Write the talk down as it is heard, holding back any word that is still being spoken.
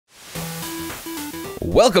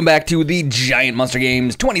Welcome back to the Giant Monster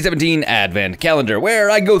Games 2017 Advent Calendar, where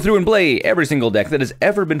I go through and play every single deck that has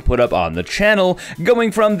ever been put up on the channel,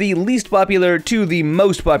 going from the least popular to the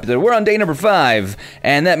most popular. We're on day number 5,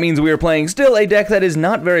 and that means we are playing still a deck that is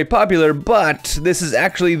not very popular, but this is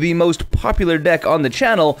actually the most popular deck on the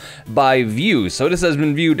channel by views. So this has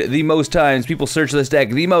been viewed the most times, people search this deck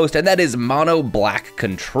the most, and that is Mono Black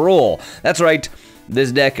Control. That's right.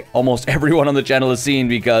 This deck, almost everyone on the channel has seen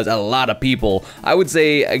because a lot of people, I would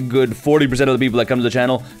say a good 40% of the people that come to the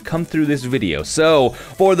channel, come through this video. So,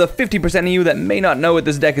 for the 50% of you that may not know what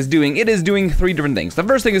this deck is doing, it is doing 3 different things. The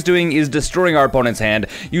first thing it's doing is destroying our opponent's hand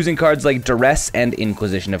using cards like Duress and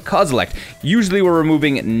Inquisition of Kozilek. Usually we're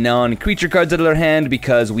removing non-creature cards out of their hand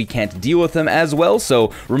because we can't deal with them as well,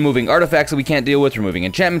 so removing artifacts that we can't deal with, removing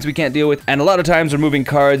enchantments we can't deal with, and a lot of times removing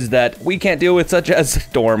cards that we can't deal with, such as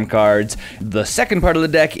storm cards. The second part of the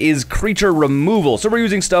deck is creature removal, so we're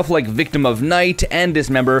using stuff like Victim of Night and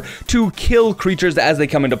Dismember to kill creatures as they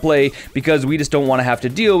come into play, because we just don't want to have to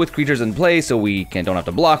deal with creatures in play, so we don't have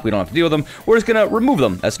to block, we don't have to deal with them. We're just gonna remove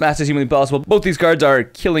them as fast as humanly possible. Both these cards are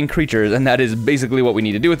killing creatures, and that is basically what we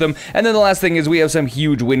need to do with them. And then the last thing is we have some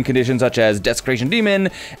huge win conditions, such as Desecration Demon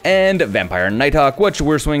and Vampire Nighthawk, which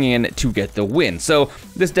we're swinging in to get the win. So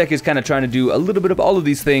this deck is kind of trying to do a little bit of all of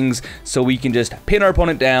these things, so we can just pin our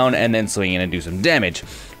opponent down and then swing in and do some damage.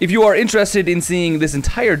 If you are interested in seeing this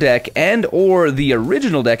entire deck and or the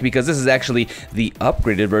original deck, because this is actually the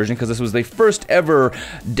upgraded version, because this was the first ever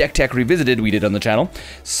Deck Tech Revisited we did on the channel.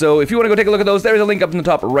 So if you want to go take a look at those, there's a link up in the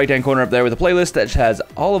top right hand corner up there with a playlist that has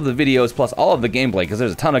all of the videos plus all of the gameplay, because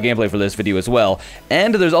there's a ton of gameplay for this video as well.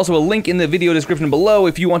 And there's also a link in the video description below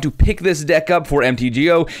if you want to pick this deck up for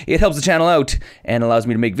MTGO. It helps the channel out and allows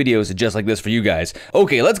me to make videos just like this for you guys.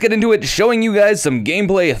 Okay, let's get into it, showing you guys some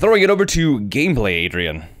gameplay, throwing it over to gameplay,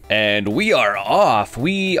 Adrian. And we are off.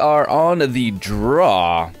 We are on the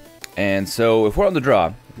draw. And so if we're on the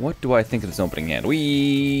draw, what do I think of this opening hand?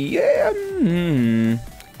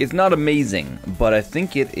 It's not amazing, but I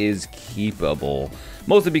think it is keepable.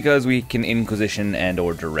 Mostly because we can Inquisition and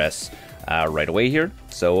or Duress right away here.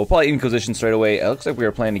 So we'll probably Inquisition straight away. It looks like we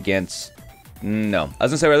are playing against... No. I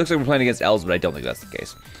was gonna say, it looks like we're playing against elves, but I don't think that's the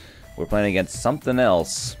case. We're playing against something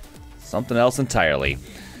else. Something else entirely.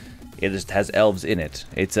 It just has elves in it.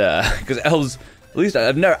 It's because elves, at least I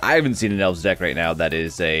haven't seen an elves deck right now that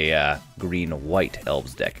is a green-white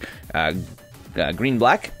elves deck.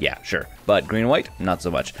 Green-black? Yeah, sure. But green-white? Not so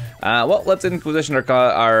much. Well, let's Inquisition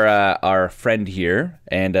our friend here,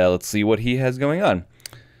 and let's see what he has going on.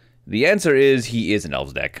 The answer is he is an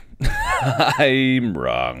elves deck. I'm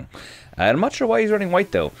wrong. I'm not sure why he's running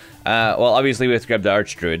white, though. Well, obviously we have to grab the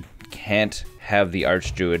Archdruid. Can't have the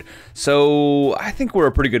Archdruid. So I think we're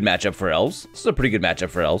a pretty good matchup for elves. This is a pretty good matchup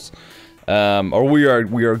for elves. Or we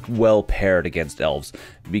are well paired against elves,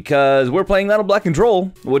 because we're playing Mono Black Control,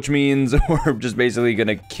 which means we're just basically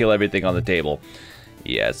gonna kill everything on the table.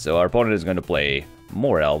 Yeah, so our opponent is gonna play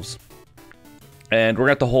more elves, and we're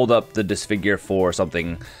gonna have to hold up the Disfigure for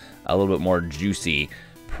something a little bit more juicy,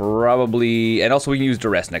 probably, and also we can use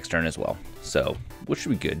Duress next turn as well. So, which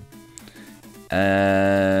should be good.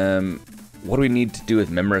 What do we need to do with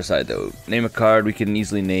Memoricide, though? Name a card. We can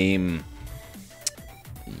easily name...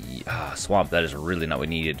 Swamp. That is really not what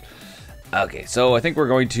we needed. Okay, so I think we're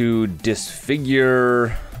going to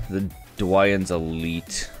Disfigure the Dwayne's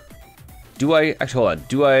Elite. Do I... Actually, hold on.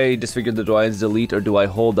 Do I Disfigure the Dwayne's Elite, or do I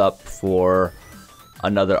hold up for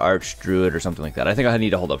another Archdruid or something like that? I think I need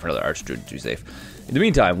to hold up for another Archdruid to be safe. In the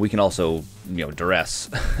meantime, we can also, you know, Duress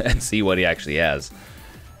and see what he actually has.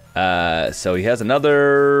 So he has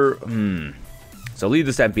another... So Lead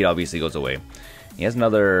the Stampede obviously goes away. He has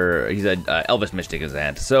another... He's a Elvish Mystic in his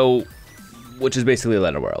hand. So, which is basically a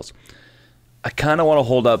Land of Wells. I kind of want to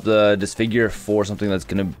hold up the Disfigure for something that's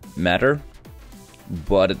going to matter.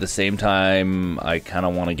 But at the same time, I kind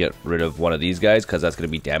of want to get rid of one of these guys, because that's going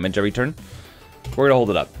to be damage every turn. We're going to hold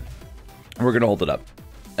it up. We're going to hold it up.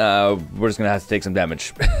 We're just going to have to take some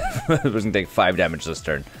damage. We're just going to take 5 damage this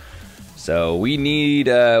turn. So we need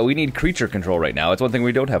creature control right now. It's one thing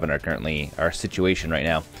we don't have in our situation right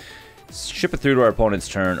now. Ship it through to our opponent's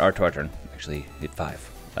turn, or to our turn. Actually, hit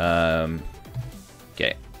 5.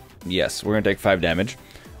 Okay. Yes, we're gonna take 5 damage,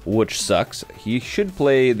 which sucks. He should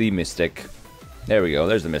play the Mystic. There we go.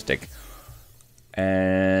 There's the Mystic,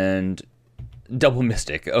 and double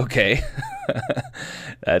Mystic. Okay,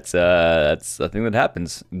 that's a thing that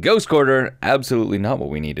happens. Ghost Quarter, absolutely not what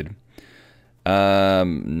we needed.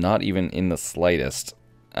 Not even in the slightest.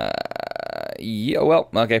 Yeah, well,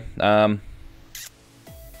 okay.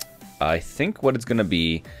 I think what it's gonna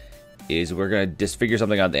be is we're gonna disfigure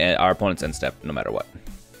something on our opponent's end step, no matter what.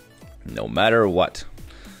 No matter what.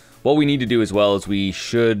 what we need to do as well is we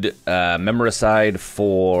should Memoricide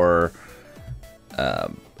for...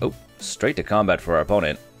 oh, straight to combat for our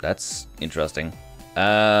opponent. That's interesting.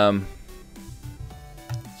 So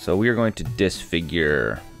we are going to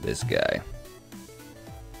disfigure this guy.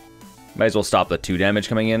 Might as well stop the 2 damage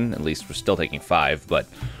coming in. At least we're still taking 5, but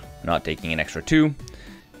not taking an extra 2.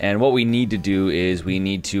 And what we need to do is we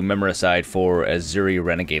need to Memoricide for Azuri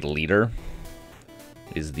Renegade Leader.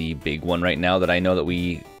 Is the big one right now that I know that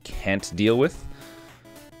we can't deal with.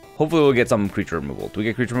 Hopefully we'll get some creature removal. Do we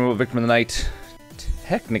get creature removal? Victim of the Night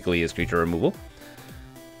technically is creature removal.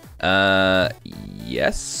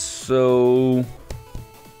 Yes, so...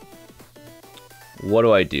 what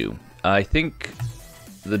do I do? I think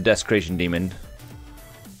the Desecration Demon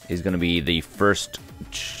is going to be the first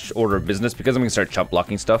order of business because I'm going to start chump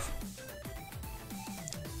blocking stuff.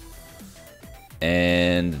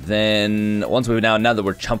 And then once we've now that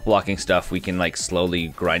we're chump blocking stuff, we can like slowly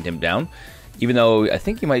grind him down. Even though I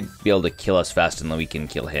think he might be able to kill us faster than we can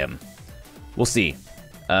kill him. We'll see.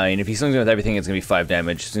 And if he swings with everything, it's going to be 5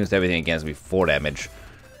 damage. Swings with everything again, it's going to be 4 damage.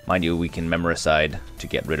 Mind you, we can Memoricide to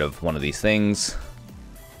get rid of one of these things.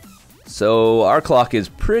 So our clock is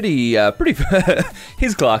pretty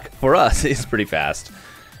his clock for us is pretty fast.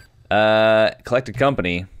 Collected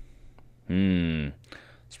Company.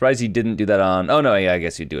 Surprised he didn't do that on. Oh no, yeah, I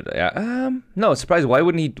guess he'd do it. Yeah. No, surprised. Why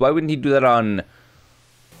wouldn't he do that on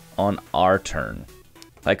our turn?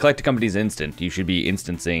 Like Collected Company's instant. You should be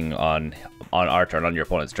instancing on our turn, on your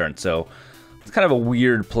opponent's turn. So it's kind of a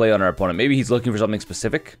weird play on our opponent. Maybe he's looking for something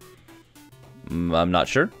specific. I'm not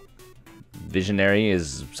sure. Visionary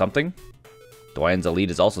is something. Doyen's Elite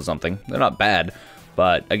is also something. They're not bad,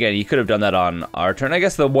 but again, he could have done that on our turn. I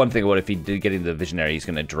guess the one thing about if he did get into the Visionary, he's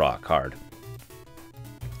going to draw a card.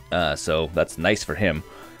 So that's nice for him.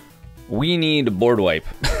 We need board wipe.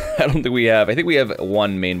 I don't think we have. I think we have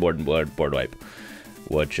one main board wipe,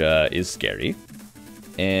 which is scary.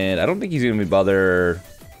 And I don't think he's going to bother.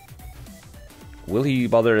 Will he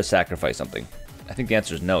bother to sacrifice something? I think the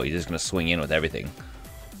answer is no. He's just going to swing in with everything.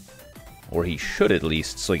 Or he should at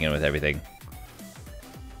least swing in with everything.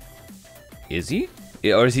 Is he?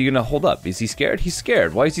 Or is he going to hold up? Is he scared? He's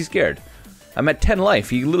scared. Why is he scared? I'm at 10 life.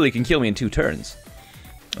 He literally can kill me in 2 turns.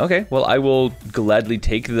 Okay, well, I will gladly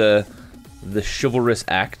take the chivalrous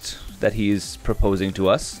act that he's proposing to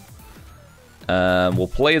us. We'll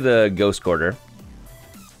play the Ghost Quarter.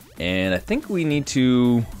 And I think we need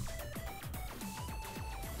to...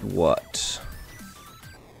 what?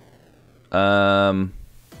 I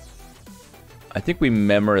think we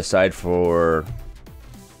Memoricide for...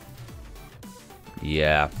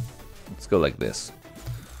 yeah. Let's go like this.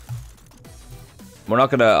 We're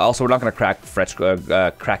not gonna crack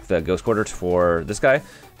the Ghost Quarter for this guy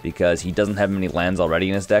because he doesn't have many lands already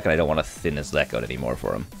in his deck, and I don't want to thin his deck out anymore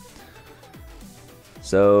for him.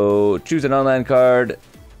 So choose a non-land card,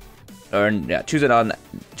 or yeah, choose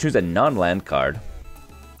a non-land card.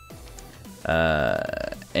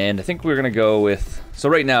 And I think we're gonna go with. So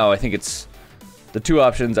right now, I think it's the 2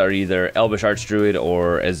 options are either Elvish Archdruid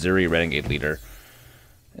or Azuri Renegade Leader.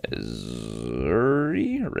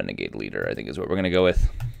 Azuri Renegade Leader, I think is what we're gonna go with.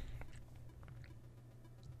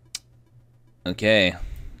 Okay,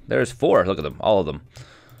 there's 4. Look at them, all of them.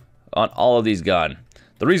 On all of these gone.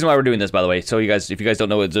 The reason why we're doing this, by the way, so you guys, if you guys don't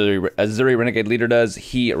know what Azuri Renegade Leader does,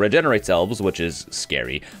 he regenerates elves, which is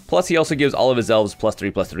scary. Plus, he also gives all of his elves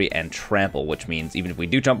 +3/+3 and trample, which means even if we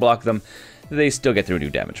do chump block them, they still get through and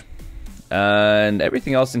do damage. And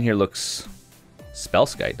everything else in here looks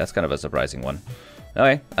Spellskite. That's kind of a surprising one.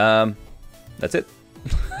 Okay, that's it.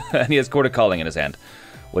 And he has Court of Calling in his hand,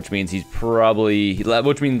 which means he's probably,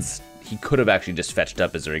 which means he could have actually just fetched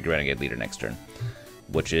up Azuri Renegade Leader next turn,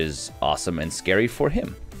 which is awesome and scary for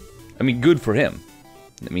him. I mean, good for him.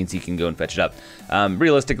 That means he can go and fetch it up.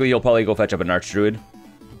 Realistically, he'll probably go fetch up an Archdruid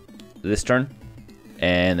this turn,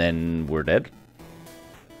 and then we're dead.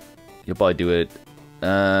 He'll probably do it.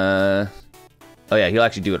 Oh yeah, he'll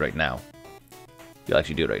actually do it right now. He'll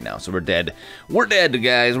actually do it right now. So we're dead. We're dead,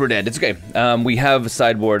 guys. We're dead. It's okay. We have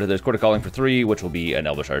sideboard. There's Court of Calling for 3, which will be an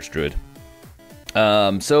Elvish Archdruid.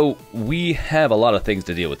 So we have a lot of things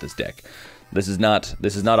to deal with this deck. This is not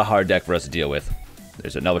a hard deck for us to deal with.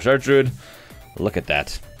 There's an Elvish Archdruid. Look at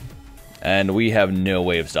that. And we have no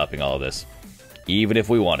way of stopping all of this, even if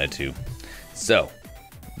we wanted to. So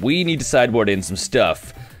we need to sideboard in some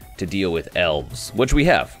stuff to deal with elves, which we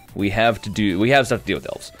have. We have stuff to deal with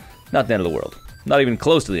elves. Not the end of the world. Not even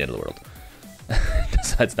close to the end of the world.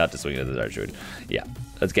 Decides not to swing at the Archdruid. Yeah.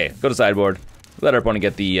 Okay. Go to sideboard. Let our opponent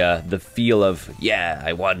get the feel of, yeah,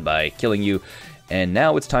 I won by killing you. And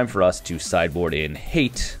now it's time for us to sideboard in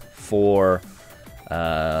hate for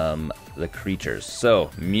the creatures.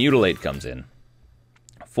 So, Mutilate comes in.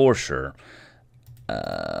 For sure.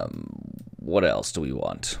 What else do we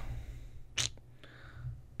want?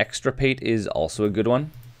 Extirpate is also a good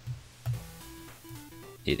one.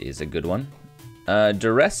 It is a good one.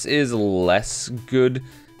 Duress is less good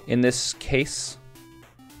in this case.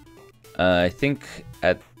 I think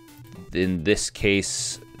in this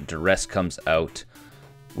case, Duress comes out.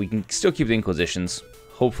 We can still keep the Inquisitions.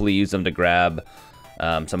 Hopefully use them to grab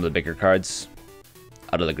some of the bigger cards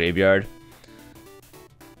out of the graveyard.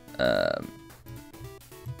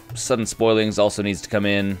 Sudden Spoilings also needs to come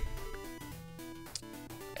in.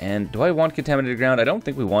 And do I want Contaminated Ground? I don't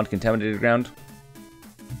think we want Contaminated Ground.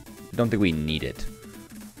 I don't think we need it.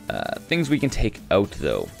 Things we can take out,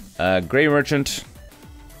 though. Grey Merchant.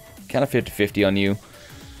 Kind of 50-50 on you.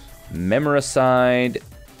 Memoricide.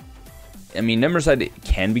 I mean, Memoricide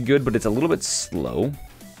can be good, but it's a little bit slow.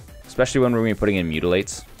 Especially when we're going to be putting in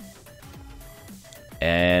Mutilates.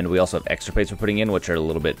 And we also have Extirpates we're putting in, which are a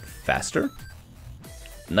little bit faster.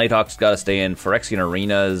 Nighthawk's got to stay in. Phyrexian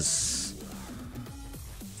Arena's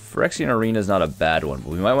not a bad one, but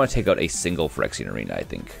we might want to take out a single Phyrexian Arena, I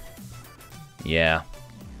think. Yeah.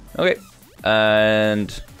 Okay.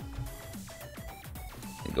 And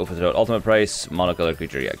go for the ultimate price, monocolor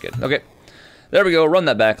creature. Yeah, good. Okay. There we go. Run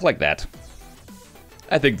that back like that.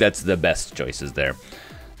 I think that's the best choices there.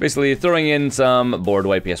 Basically, throwing in some board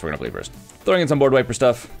wipe. Yes, we're going to play first. Throwing in some board wiper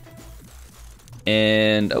stuff.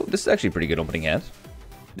 And, oh, this is actually a pretty good opening hand.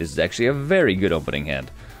 This is actually a very good opening hand.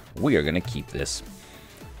 We are going to keep this.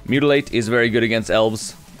 Mutilate is very good against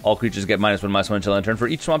elves. All creatures get -1/-1 until end turn for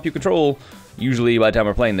each swamp you control. Usually, by the time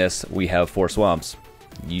we're playing this, we have 4 swamps.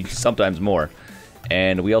 Sometimes more.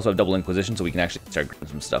 And we also have double Inquisition, so we can actually start grabbing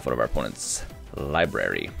some stuff out of our opponent's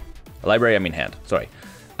library. Library, I mean hand. Sorry.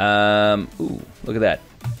 Ooh, look at that.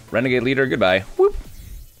 Renegade Leader, goodbye. Whoop.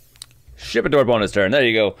 Ship it to our opponent's turn. There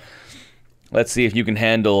you go. Let's see if you can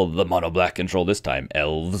handle the mono black control this time,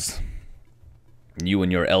 elves. You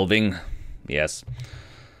and your elving. Yes.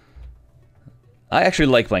 I actually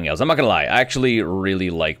like playing elves. I'm not gonna lie. I actually really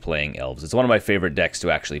like playing elves. It's one of my favorite decks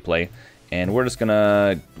to actually play. And we're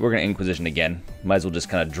gonna Inquisition again. Might as well just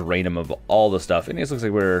kind of drain them of all the stuff. And it looks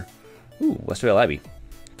like we're, ooh, Westvale Abbey.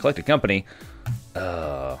 Collected Company.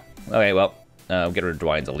 Okay, well, get rid of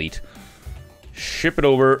Dwyne's Elite. Ship it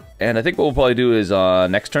over, and I think what we'll probably do is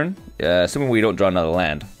next turn, assuming we don't draw another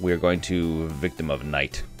land, we are going to Victim of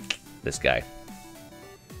Night this guy.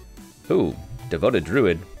 Ooh, Devoted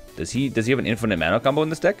Druid. Does he have an infinite mana combo in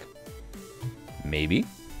this deck? Maybe.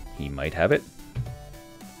 He might have it.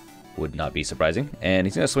 Would not be surprising. And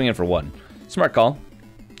he's going to swing in for 1. Smart call.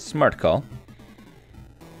 Smart call.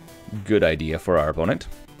 Good idea for our opponent.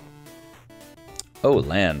 Oh,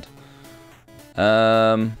 land.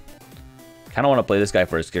 Kind of want to play this guy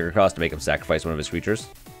for his kicker cost to make him sacrifice one of his creatures.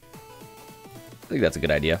 I think that's a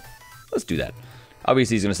good idea. Let's do that.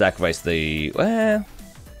 Obviously, he's going to sacrifice the... Well,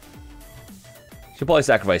 he'll probably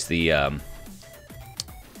sacrifice the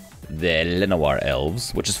Lenoir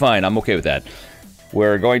Elves, which is fine. I'm okay with that.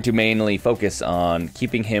 We're going to mainly focus on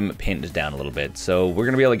keeping him pinned down a little bit. So we're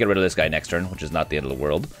going to be able to get rid of this guy next turn, which is not the end of the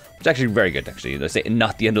world. Which is actually very good, actually. They say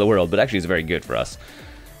not the end of the world, but actually is very good for us.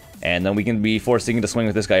 And then we can be forcing to swing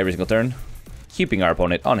with this guy every single turn, keeping our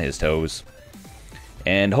opponent on his toes.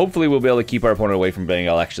 And hopefully we'll be able to keep our opponent away from being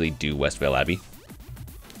able to actually do Westvale Abbey.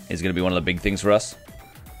 Is going to be one of the big things for us.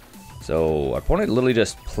 So our opponent literally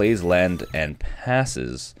just plays land and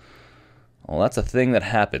passes. Well, that's a thing that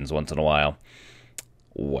happens once in a while.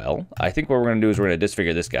 Well, I think what we're going to do is we're going to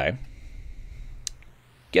disfigure this guy.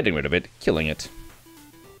 Getting rid of it, killing it.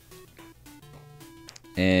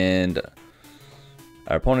 And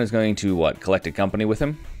our opponent is going to, what, Collected Company with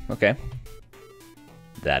him? Okay.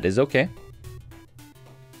 That is okay.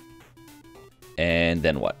 And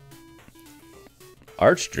then what?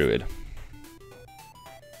 Archdruid.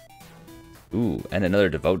 Ooh, and another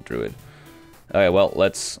Devout Druid. Okay, well,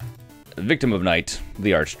 let's... Victim of Night,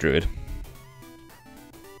 the Archdruid.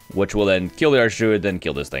 Which will then kill the Archdruid, then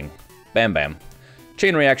kill this thing. Bam, bam.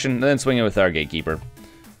 Chain reaction, and then swing in with our Gatekeeper.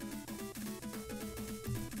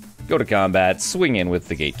 Go to combat, swing in with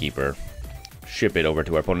the Gatekeeper. Ship it over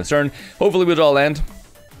to our opponent's turn. Hopefully we'll draw land.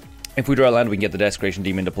 If we draw land, we can get the Desecration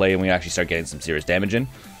Demon to play, and we actually start getting some serious damage in,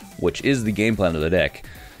 which is the game plan of the deck.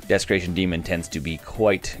 Desecration Demon tends to be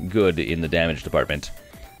quite good in the damage department.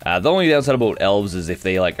 The only downside about elves is if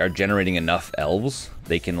they are generating enough elves,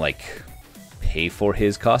 they can pay for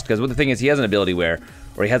his cost. Because the thing is, he has an ability or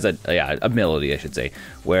he has a ability, I should say,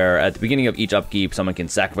 where at the beginning of each upkeep, someone can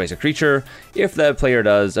sacrifice a creature. If a player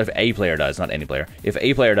does, not any player, if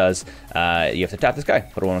a player does, you have to tap this guy,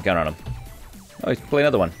 put a 1 counter on him. Oh, he's playing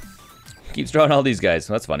another one. Keeps drawing all these guys.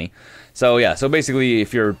 That's funny. So yeah, so basically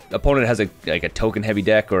if your opponent has like a token heavy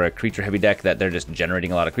deck or a creature heavy deck that they're just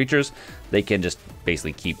generating a lot of creatures, they can just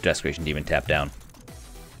basically keep Desecration Demon tapped down.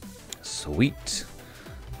 Sweet.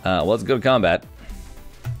 Well, let's go to combat.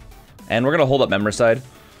 And we're going to hold up Memoricide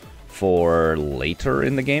for later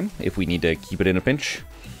in the game if we need to keep it in a pinch.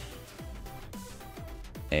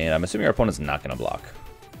 And I'm assuming our opponent's not going to block.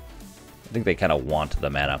 I think they kind of want the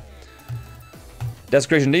mana.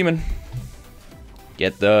 Desecration Demon.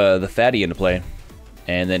 Get the fatty into play.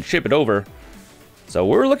 And then ship it over. So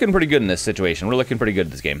we're looking pretty good in this situation. We're looking pretty good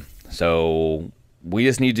in this game. So we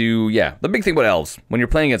just need to, yeah. The big thing about elves, when you're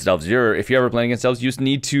playing against elves, if you're ever playing against elves, you just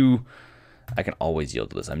need to, I can always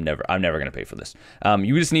yield to this. I'm never going to pay for this.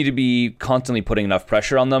 You just need to be constantly putting enough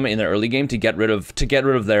pressure on them in the early game to get rid of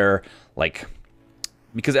their, like,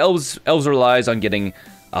 because elves relies on getting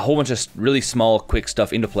a whole bunch of really small, quick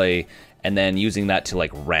stuff into play and then using that to,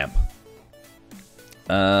 like, ramp.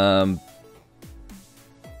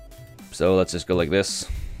 So let's just go like this.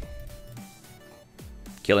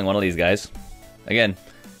 Killing one of these guys. Again,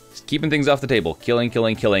 just keeping things off the table. Killing.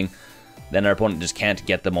 Then our opponent just can't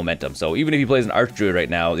get the momentum. So even if he plays an Archdruid right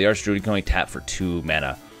now, the Archdruid can only tap for 2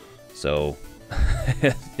 mana. So,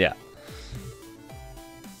 yeah.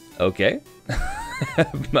 Okay.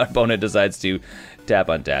 My opponent decides to tap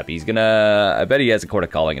on tap. He's gonna... I bet he has a Court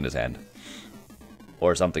of Calling in his hand.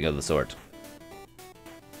 Or something of the sort.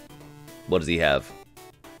 What does he have?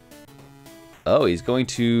 Oh, he's going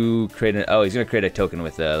to create an... Oh, he's going to create a token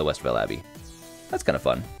with the Westvale Abbey. That's kind of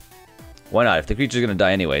fun. Why not? If the creature's going to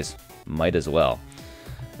die anyways, might as well.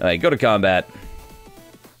 Alright, go to combat.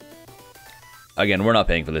 Again, we're not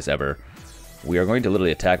paying for this ever. We are going to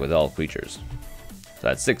literally attack with all creatures. So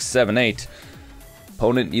that's 6, 7, 8.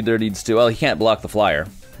 Opponent either needs to... Well, he can't block the flyer,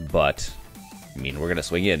 but... I mean, we're going to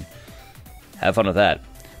swing in. Have fun with that.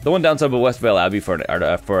 The one downside of Westvale Abbey for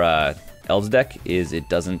Elves deck is it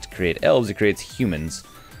doesn't create elves, it creates humans.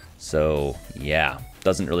 So, yeah.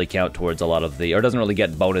 Doesn't really count towards a lot of the... Or doesn't really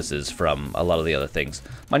get bonuses from a lot of the other things.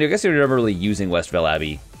 Mind you, I guess you're never really using Westvale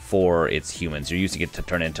Abbey for its humans. You're using it to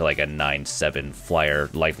turn into like a 9/7 flyer,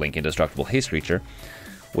 lifelink, indestructible haste creature.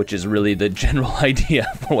 Which is really the general idea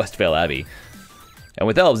for Westvale Abbey. And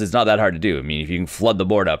with elves, it's not that hard to do. I mean, if you can flood the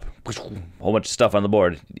board up, a whole bunch of stuff on the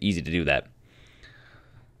board, easy to do that.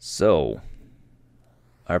 So,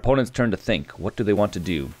 our opponent's turn to think. What do they want to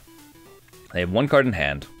do? They have 1 card in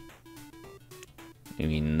hand. I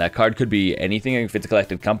mean, that card could be anything. If it's a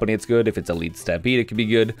Collected Company, it's good. If it's a Lead Stampede, it could be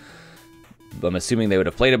good. But I'm assuming they would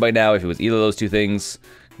have played it by now if it was either of those 2 things.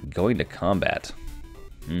 Going to combat.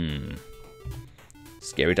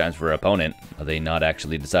 Scary times for our opponent. Are they not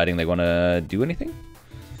actually deciding they want to do anything?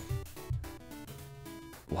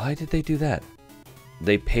 Why did they do that?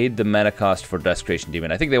 They paid the mana cost for Desecration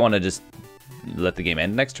Demon. I think they want to just let the game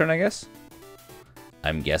end next turn, I guess?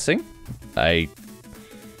 I'm guessing.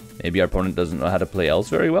 Maybe our opponent doesn't know how to play elves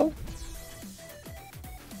very well?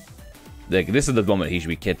 Like, this is the moment he should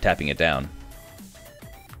be tapping it down.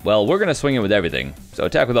 Well, we're going to swing in with everything. So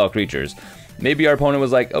attack with all creatures. Maybe our opponent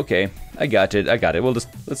was like, okay, I got it. We'll just,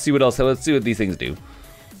 let's see what else, let's see what these things do.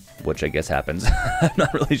 Which I guess happens. I'm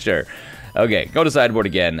not really sure. Okay, go to sideboard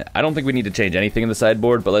again. I don't think we need to change anything in the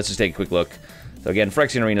sideboard, but let's just take a quick look. So again,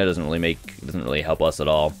 Phyrexian Arena doesn't really help us at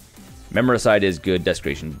all. Memoricide is good.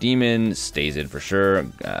 Desecration Demon stays in for sure.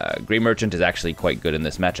 Grey Merchant is actually quite good in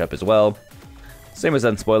this matchup as well. Same as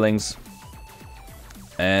Unspoilings.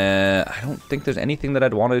 I don't think there's anything that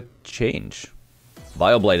I'd want to change.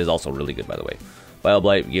 Vile Blight is also really good, by the way. Vile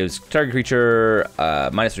Blight gives target creature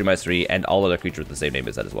 -3/-3, and all other creatures with the same name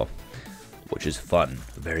as that as well, which is fun,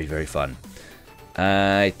 very, very fun.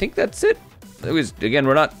 I think that's it. Again,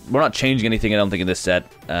 we're not changing anything. I don't think in this set.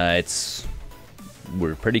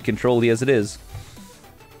 We're pretty control-y as it is.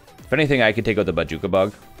 If anything, I could take out the Bajuka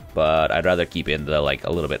Bug, but I'd rather keep in the like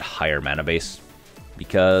a little bit higher mana base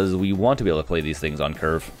because we want to be able to play these things on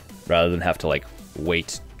curve rather than have to like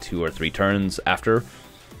wait 2 or 3 turns after.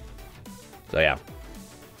 So yeah.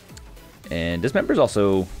 And Dismember's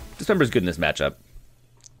good in this matchup.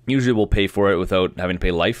 Usually we'll pay for it without having to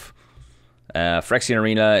pay life. Phyrexian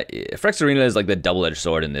Arena is like the double-edged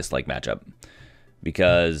sword in this like matchup.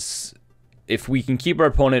 Because if we can keep our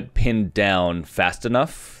opponent pinned down fast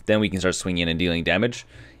enough, then we can start swinging in and dealing damage.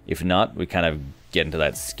 If not, we kind of get into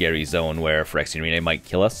that scary zone where Phyrexian Arena might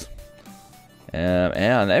kill us.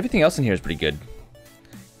 And everything else in here is pretty good.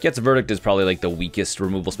 Get's Verdict is probably like the weakest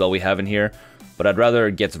removal spell we have in here, but I'd rather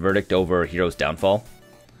Get's Verdict over Hero's Downfall.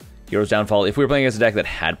 Hero's Downfall, if we were playing against a deck that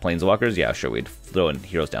had Planeswalkers, yeah, sure, we'd throw in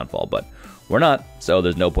Hero's Downfall, but we're not, so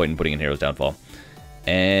there's no point in putting in Hero's Downfall.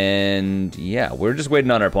 And And yeah, we're just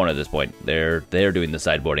waiting on our opponent at this point. They're doing the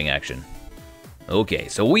sideboarding action. Okay,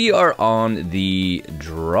 so we are on the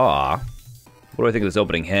draw. What do I think of this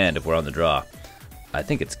opening hand if we're on the draw? I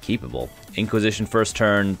think it's keepable. Inquisition first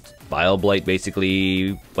turn, Bile Blight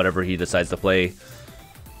basically, whatever he decides to play.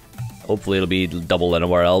 Hopefully it'll be double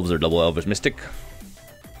Lenoir Elves or double Elvish Mystic.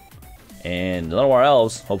 And Lenoir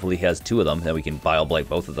Elves, hopefully he has 2 of them, then we can Bile Blight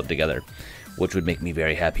both of them together, which would make me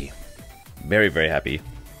very happy. Very, very happy.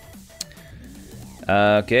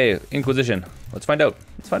 Okay, Inquisition. Let's find out.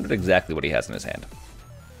 Let's find out exactly what he has in his hand.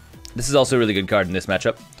 This is also a really good card in this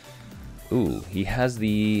matchup. Ooh, he has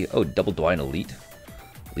the... Oh, double Dwayne Elite.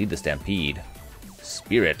 Lead the Stampede.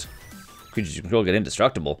 Spirit. Creatures you control get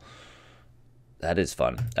indestructible. That is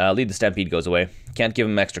fun. Lead the Stampede goes away. Can't give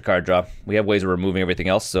him extra card draw. We have ways of removing everything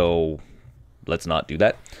else, so let's not do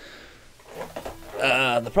that.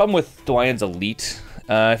 The problem with Dwayne's Elite,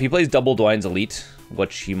 if he plays double Dwayne's Elite,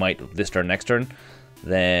 which he might this turn, next turn,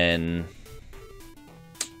 then...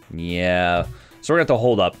 Yeah. So we're going to have to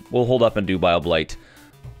hold up. We'll hold up and do Bile Blight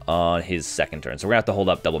on his second turn. So we're going to have to hold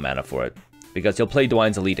up double mana for it. Because he'll play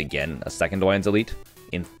Dwayne's Elite again, a second Dwayne's Elite,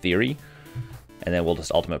 in theory. And then we'll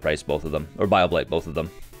just ultimate price both of them. Or Bile Blight both of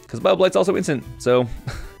them. Because Bile Blight's also instant, so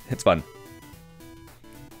it's fun.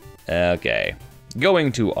 Okay.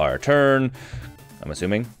 Going to our turn. I'm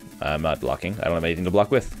assuming. I'm not blocking. I don't have anything to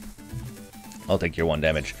block with. I'll take your 1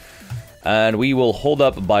 damage. And we will hold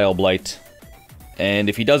up Bile Blight. And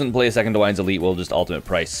if he doesn't play a second Dwayne's Elite, we'll just ultimate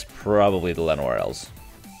price. Probably the Lenoir Elves.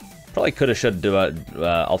 Probably coulda, should do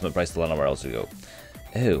ultimate price the Lenoir Elves to go.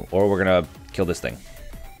 Ew. Or we're gonna kill this thing.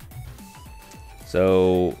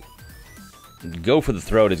 So, Go for the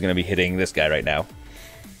Throat is gonna be hitting this guy right now.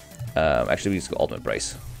 Actually, we just go ultimate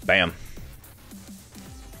price. Bam.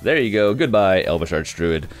 There you go. Goodbye, Elvish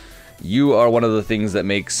Archdruid. You are one of the things that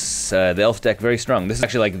makes the Elf deck very strong. This is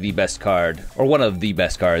actually like the best card, or one of the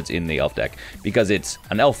best cards in the Elf deck, because it's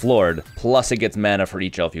an Elf Lord, plus it gets mana for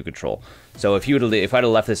each Elf you control. So if I'd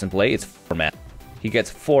have left this in play, it's 4 mana. He gets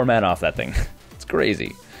 4 mana off that thing. It's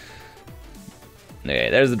crazy. Okay,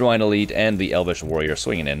 there's the Dwayne Elite and the Elvish Warrior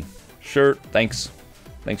swinging in. Sure, thanks.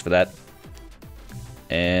 Thanks for that.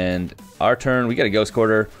 And our turn, we got a Ghost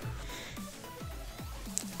Quarter.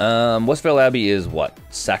 Westvale Abbey is what?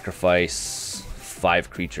 Sacrifice 5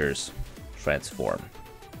 creatures, transform.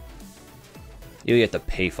 You have to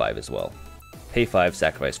pay 5 as well. Pay 5,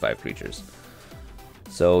 sacrifice 5 creatures.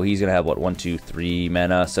 So he's gonna have what, 1, 2, 3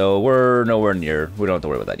 mana. So we're nowhere near. We don't have to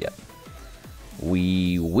worry about that yet.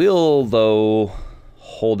 We will though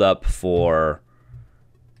hold up for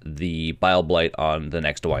the Bile Blight on the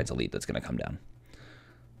next Dwayne's Elite that's gonna come down.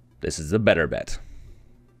 This is a better bet.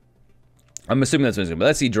 I'm assuming that's what he's going to be.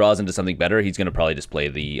 Unless he draws into something better, he's going to probably just play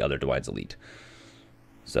the other Dwayne's Elite.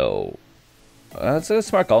 So, that's a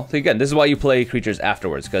smart call. So again, this is why you play creatures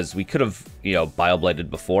afterwards, because we could have, Bile Blighted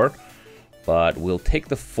before, but we'll take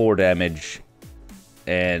the 4 damage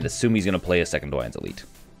and assume he's going to play a second Dwayne's Elite.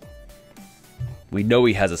 We know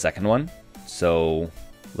he has a second one, so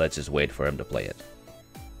let's just wait for him to play it.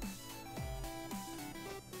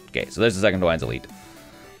 Okay, so there's the second Dwayne's Elite.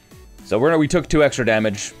 So we took 2 extra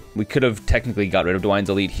damage. We could have technically got rid of Dwayne's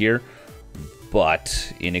Elite here,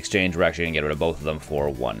 but in exchange, we're actually going to get rid of both of them for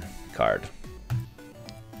 1 card.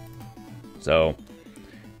 So,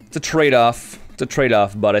 it's a trade-off. It's a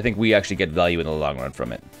trade-off, but I think we actually get value in the long run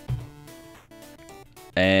from it.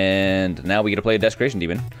 And now we get to play a Desecration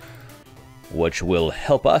Demon, which will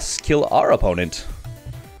help us kill our opponent.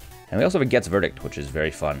 And we also have a Get's Verdict, which is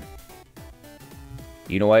very fun.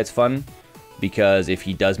 You know why it's fun? Because if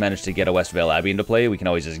he does manage to get a Westvale Abbey into play, we can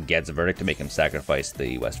always just Get's Verdict to make him sacrifice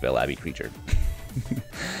the Westvale Abbey creature.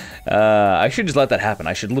 I should just let that happen.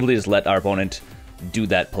 I should literally just let our opponent do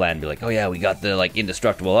that plan. Be like, oh yeah, we got the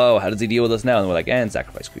indestructible. Oh, how does he deal with us now? And we're like, and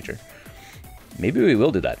sacrifice creature. Maybe we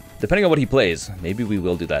will do that. Depending on what he plays, maybe we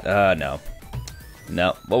will do that. No.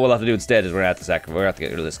 No. What we'll have to do instead is we're going to have to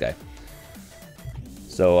get rid of this guy.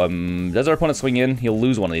 So, does our opponent swing in? He'll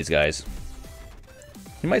lose one of these guys.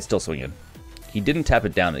 He might still swing in. He didn't tap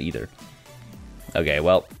it down either. Okay,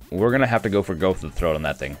 well, we're going to have to go for the Throat on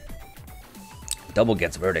that thing. Double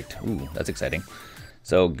Get's Verdict. Ooh, that's exciting.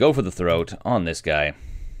 So, go for the Throat on this guy.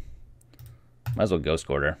 Might as well Ghost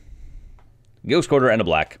Quarter. Ghost Quarter and a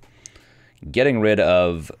black. Getting rid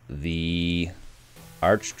of the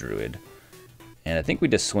Archdruid. And I think we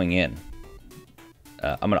just swing in.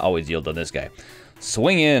 I'm going to always yield on this guy.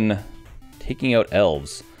 Swing in, taking out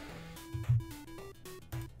elves.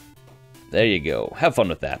 There you go. Have fun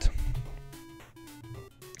with that.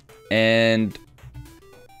 And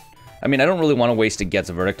I mean, I don't really want to waste a Get's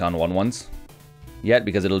Verdict on 1/1s yet,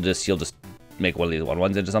 because he'll just make one of these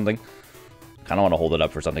 1/1s into something. kind of want to hold it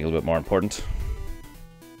up for something a little bit more important.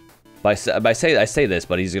 I say this,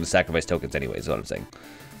 but he's going to sacrifice tokens anyway, is what I'm saying.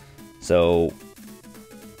 So,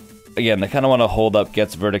 again, I kind of want to hold up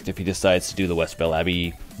Gets Verdict if he decides to do the Westvale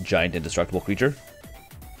Abbey giant indestructible creature.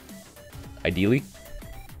 Ideally.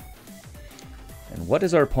 And what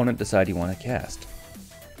does our opponent decide he want to cast?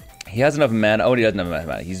 He has enough mana. Oh, he doesn't have enough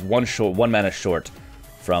mana. He's one mana short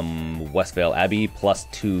from Westvale Abbey plus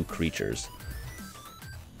 2 creatures.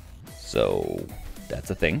 So, that's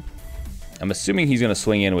a thing. I'm assuming he's going to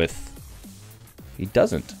swing in with... He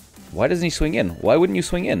doesn't. Why doesn't he swing in? Why wouldn't you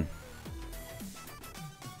swing in?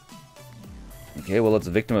 Okay, well, it's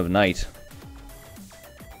a Victim of Night.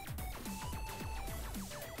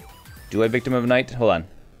 Do I Victim of Night? Hold on.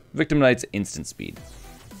 Victim of Night's instant speed.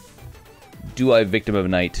 Do I Victim of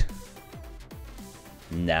Night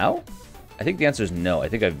now? I think the answer is no. I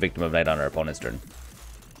think I Victim of Night on our opponent's turn.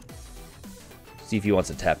 See if he wants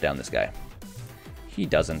to tap down this guy. He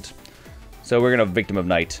doesn't. So we're going to Victim of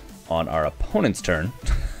Night on our opponent's turn.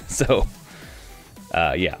 So,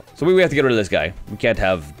 yeah. So we have to get rid of this guy. We can't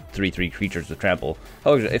have 3/3 creatures with trample.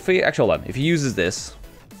 Oh, if he... Actually, hold on. If he uses this...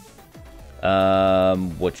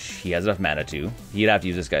 which he has enough mana to. He'd have to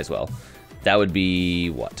use this guy as well. That would be,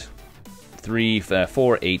 what? 3,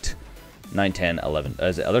 4, 8, 9, 10, 11.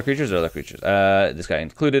 Is it other creatures or other creatures? This guy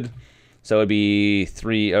included. So it would be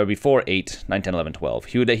 4, 8, 9, 10, 11, 12.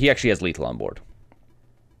 He actually has lethal on board.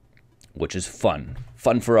 Which is fun.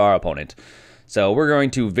 Fun for our opponent. So we're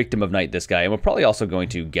going to Victim of Night this guy. And we're probably also going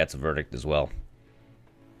to Gets Verdict as well.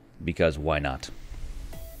 Because why not?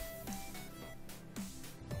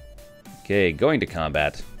 Okay, going to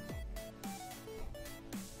combat.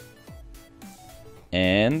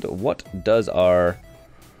 And what does our...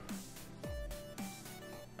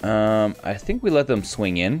 I think we let them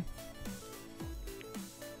swing in.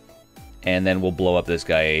 And then we'll blow up this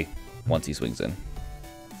guy once he swings in.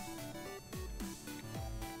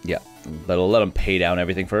 Yeah, but we'll let him pay down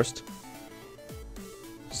everything first.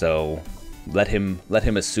 So, let him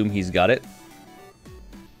assume he's got it.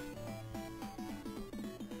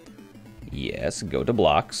 Yes, go to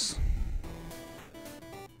blocks.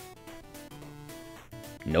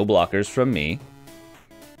 No blockers from me.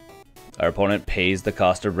 Our opponent pays the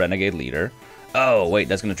cost of Renegade Leader. Oh, wait,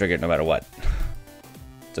 that's going to trigger it no matter what.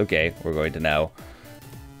 It's okay. We're going to now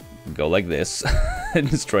go like this and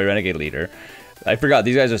destroy Renegade Leader. I forgot,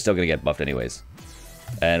 these guys are still going to get buffed anyways.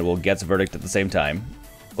 And we'll Gets Verdict at the same time.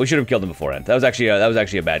 We should have killed him beforehand. That was actually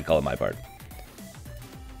a bad call on my part.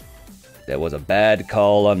 That was a bad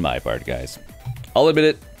call on my part, guys. I'll admit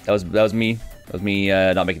it. That was me. That was me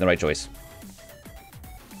not making the right choice.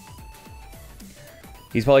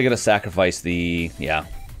 He's probably going to sacrifice the... Yeah.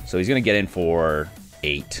 So he's going to get in for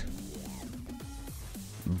 8.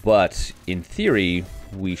 But, in theory,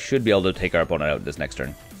 we should be able to take our opponent out this next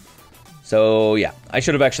turn. So, yeah. I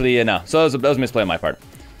should have actually... no. So that was a misplay on my part.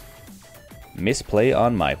 Misplay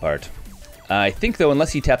on my part. I think, though,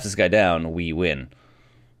 unless he taps this guy down, we win.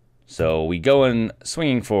 So we go in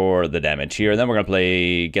swinging for the damage here, and then we're going to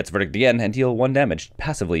play Gets Verdict again and deal 1 damage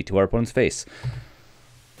passively to our opponent's face.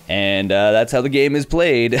 And that's how the game is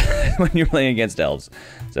played when you're playing against elves.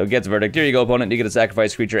 So Gets Verdict, here you go opponent, you get a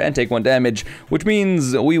sacrifice creature and take 1 damage, which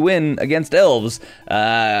means we win against elves.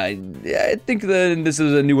 I think this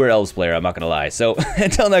is a newer elves player, I'm not going to lie. So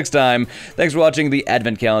until next time, thanks for watching the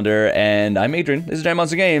Advent Calendar, and I'm Adrian, this is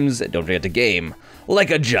GiantMonsterGames. Don't forget to game like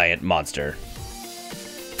a giant monster.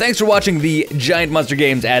 Thanks for watching the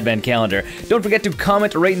GiantMonsterGames Advent Calendar. Don't forget to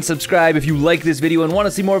comment, rate, and subscribe if you like this video and want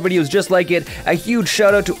to see more videos just like it. A huge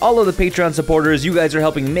shout out to all of the Patreon supporters. You guys are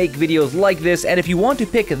helping make videos like this, and if you want to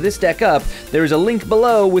pick this deck up, there is a link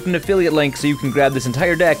below with an affiliate link so you can grab this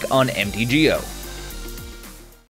entire deck on MTGO.